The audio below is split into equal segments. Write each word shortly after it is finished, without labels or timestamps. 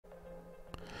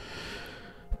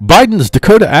Biden's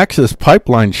Dakota Access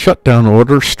Pipeline shutdown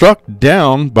order struck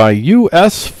down by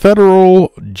U.S.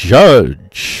 federal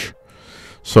judge.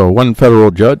 So one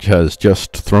federal judge has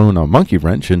just thrown a monkey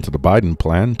wrench into the Biden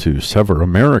plan to sever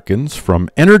Americans from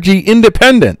energy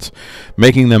independence,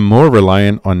 making them more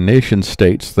reliant on nation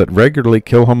states that regularly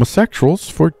kill homosexuals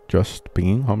for just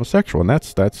being homosexual. And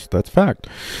that's fact.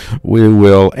 We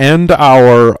will end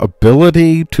our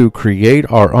ability to create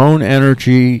our own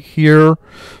energy here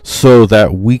so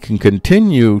that we can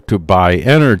continue to buy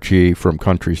energy from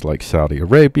countries like Saudi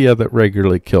Arabia that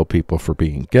regularly kill people for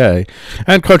being gay,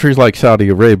 and countries like Saudi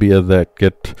Arabia that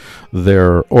get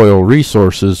their oil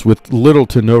resources with little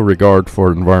to no regard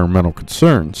for environmental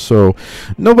concerns. So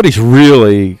nobody's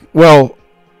really, well,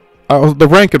 the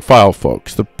rank and file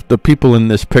folks, the people in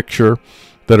this picture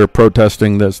that are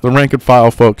protesting this, the rank and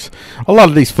file folks, a lot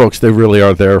of these folks, they really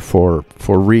are there for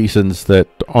reasons that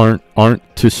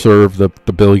aren't to serve the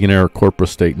billionaire corporate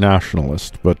state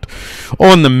nationalist. But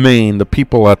on the main, the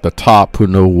people at the top who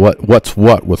know what's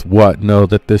what with what know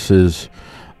that this is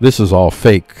all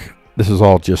fake. This is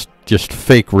all just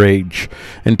fake rage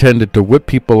intended to whip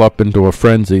people up into a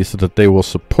frenzy so that they will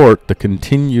support the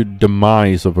continued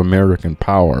demise of American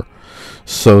power,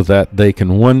 so that they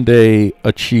can one day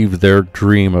achieve their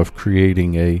dream of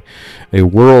creating a new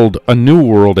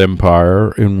world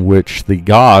empire in which the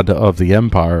god of the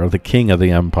empire, the king of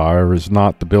the empire, is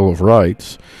not the Bill of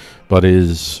Rights, but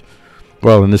is,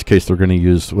 well, in this case, they're going to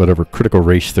use whatever critical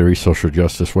race theory, social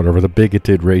justice, whatever, the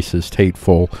bigoted, racist,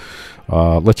 hateful,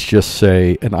 let's just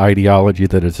say an ideology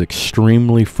that is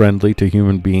extremely friendly to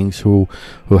human beings who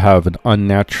have an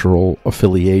unnatural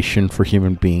affiliation for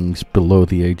human beings below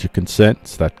the age of consent.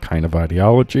 It's that kind of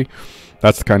ideology.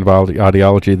 That's the kind of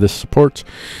ideology this supports.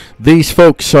 These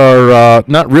folks are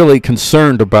not really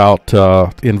concerned about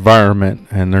the environment,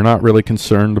 and they're not really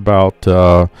concerned about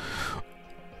oil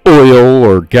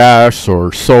or gas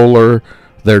or solar.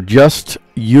 They're just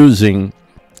using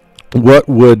what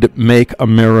would make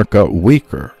America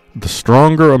weaker. The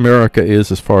stronger America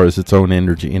is as far as its own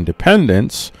energy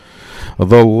independence,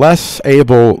 the less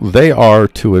able they are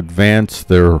to advance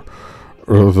their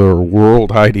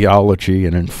world ideology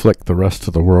and inflict the rest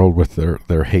of the world with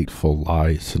their hateful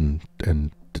lies and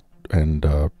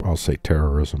I'll say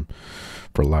terrorism,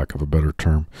 for lack of a better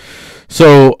term.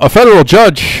 So a federal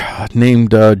judge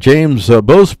named James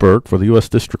Boasberg for the U.S.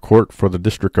 District Court for the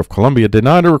District of Columbia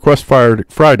denied a request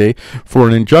Friday for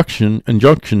an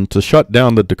injunction to shut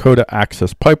down the Dakota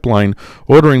Access Pipeline,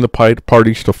 ordering the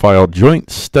parties to file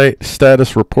joint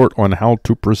status report on how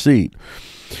to proceed.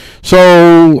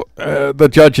 So the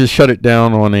judges shut it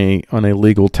down on a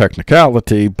legal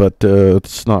technicality, but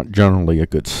it's not generally a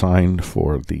good sign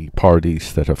for the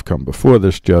parties that have come before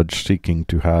this judge seeking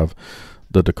to have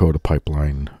the Dakota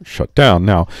Pipeline shut down.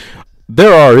 Now,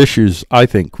 there are issues, I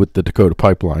think, with the Dakota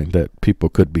Pipeline that people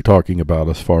could be talking about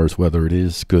as far as whether it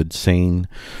is good, sane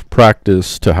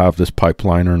practice to have this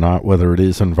pipeline or not, whether it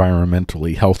is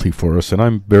environmentally healthy for us. And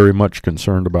I'm very much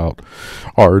concerned about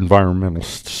our environmental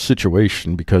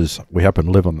situation because we happen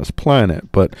to live on this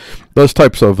planet. But those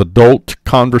types of adult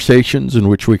conversations in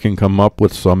which we can come up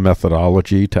with some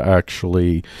methodology to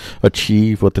actually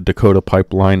achieve what the Dakota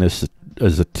Pipeline is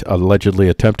allegedly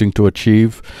attempting to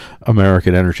achieve,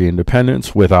 American energy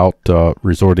independence, without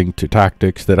resorting to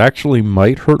tactics that actually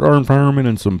might hurt our environment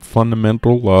in some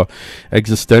fundamental,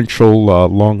 existential,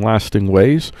 long-lasting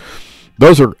ways.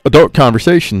 Those are adult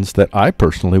conversations that I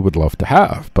personally would love to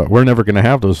have, but we're never going to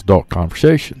have those adult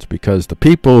conversations because the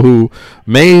people who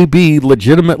may be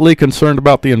legitimately concerned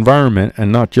about the environment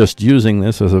and not just using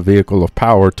this as a vehicle of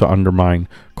power to undermine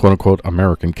quote-unquote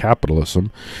American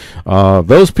capitalism,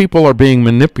 those people are being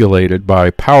manipulated by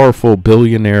powerful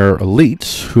billionaire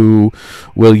elites who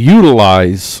will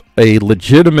utilize a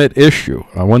legitimate issue.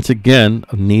 Once again,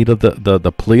 need of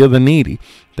the plea of the needy.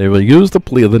 They will use the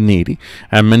plea of the needy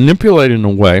and manipulate in a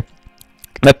way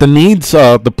that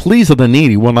the pleas of the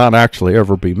needy will not actually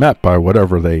ever be met by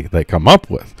whatever they come up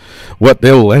with. What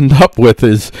they will end up with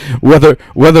is whether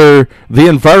the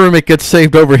environment gets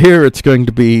saved over here, it's going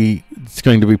to be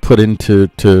put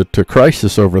into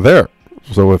crisis over there.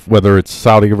 So whether it's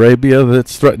Saudi Arabia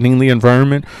that's threatening the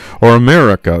environment or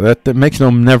America, that makes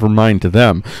never mind to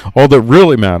them. All that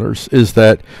really matters is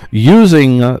that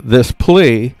using this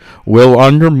plea will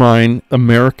undermine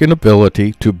American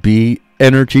ability to be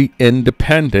energy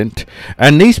independent.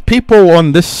 And these people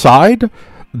on this side,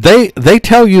 they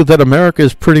tell you that America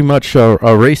is pretty much a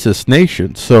racist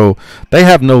nation, so they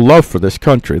have no love for this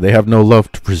country. They have no love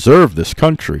to preserve this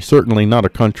country, certainly not a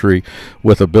country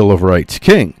with a Bill of Rights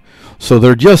king. So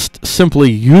they're just simply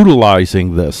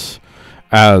utilizing this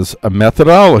as a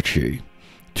methodology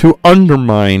to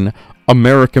undermine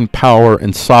American power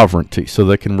and sovereignty so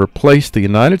they can replace the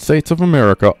United States of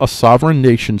America, a sovereign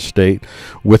nation state,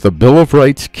 with a Bill of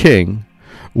Rights king,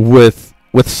 with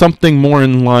something more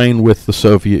in line with the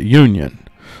Soviet Union.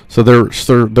 So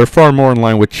they're far more in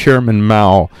line with Chairman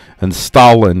Mao and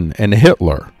Stalin and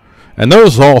Hitler. And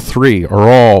those all three are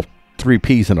all three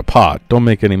peas in a pod. Don't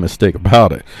make any mistake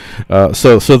about it.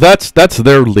 So that's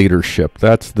their leadership.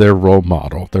 That's their role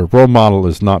model. Their role model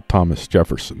is not Thomas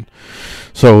Jefferson.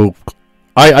 So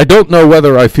I don't know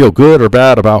whether I feel good or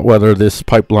bad about whether this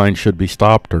pipeline should be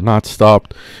stopped or not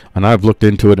stopped. And I've looked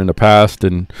into it in the past,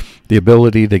 and the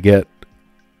ability to get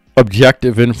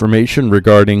objective information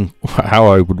regarding how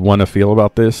I would want to feel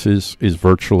about this is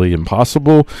virtually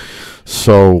impossible.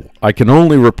 So I can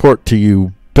only report to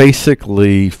you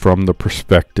basically from the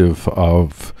perspective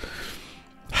of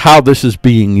how this is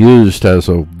being used as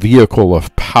a vehicle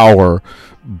of power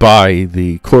by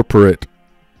the corporate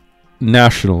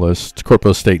nationalists,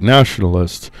 corporate state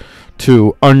nationalists,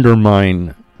 to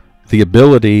undermine the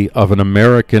ability of an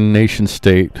American nation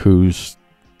state whose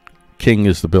king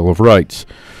is the Bill of Rights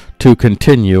to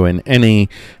continue in any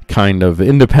kind of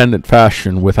independent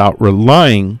fashion without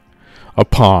relying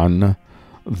upon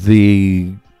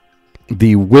the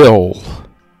will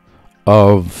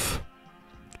of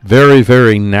very,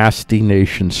 very nasty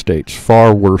nation states,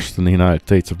 far worse than the United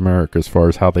States of America as far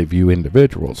as how they view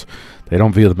individuals. They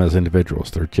don't view them as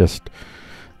individuals. They're just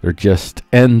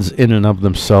ends in and of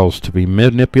themselves to be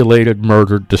manipulated,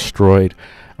 murdered, destroyed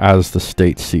as the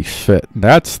state sees fit.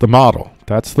 That's the model.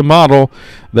 That's the model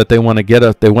that they want to get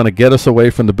us. They want to get us away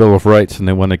from the Bill of Rights, and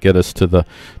they want to get us to the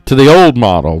old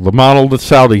model, the model that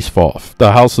Saudis follow,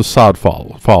 the House of Saud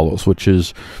follows, which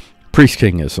is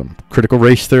priest-kingism, critical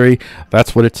race theory.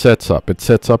 That's what it sets up. It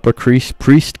sets up a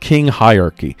priest-king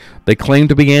hierarchy. They claim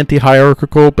to be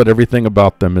anti-hierarchical, but everything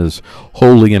about them is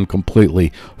wholly and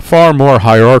completely far more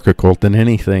hierarchical than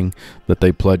anything that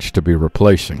they pledge to be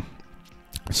replacing.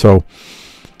 So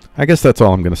I guess that's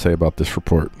all I'm going to say about this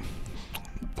report.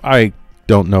 I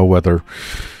don't know whether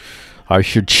I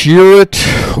should cheer it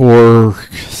or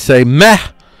say meh.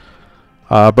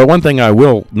 But one thing I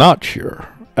will not cheer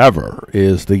ever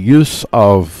is the use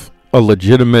of a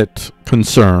legitimate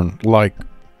concern like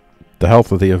the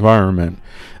health of the environment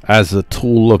as a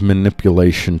tool of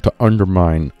manipulation to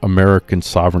undermine American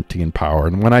sovereignty and power.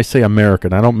 And when I say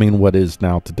American, I don't mean what is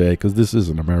now today, because this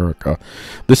isn't America.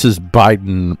 This is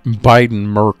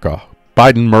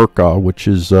Biden-Merca, which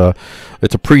is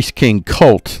it's a priest-king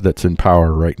cult that's in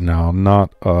power right now,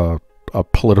 not a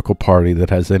political party that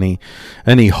has any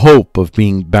hope of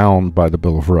being bound by the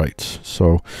Bill of Rights.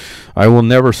 So I will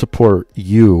never support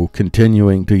you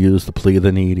continuing to use the plea of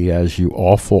the needy, as you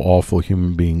awful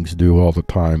human beings do all the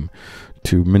time,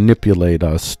 to manipulate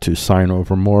us to sign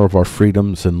over more of our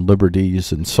freedoms and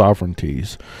liberties and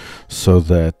sovereignties, so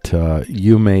that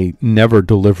you may never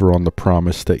deliver on the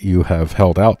promise that you have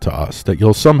held out to us, that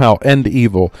you'll somehow end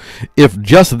evil if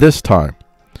just this time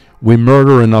we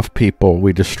murder enough people,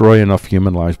 we destroy enough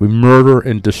human lives, we murder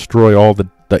and destroy all the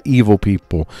evil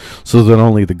people so that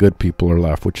only the good people are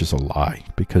left, which is a lie,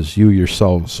 because you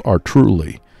yourselves are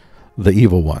truly the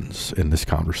evil ones in this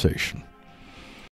conversation.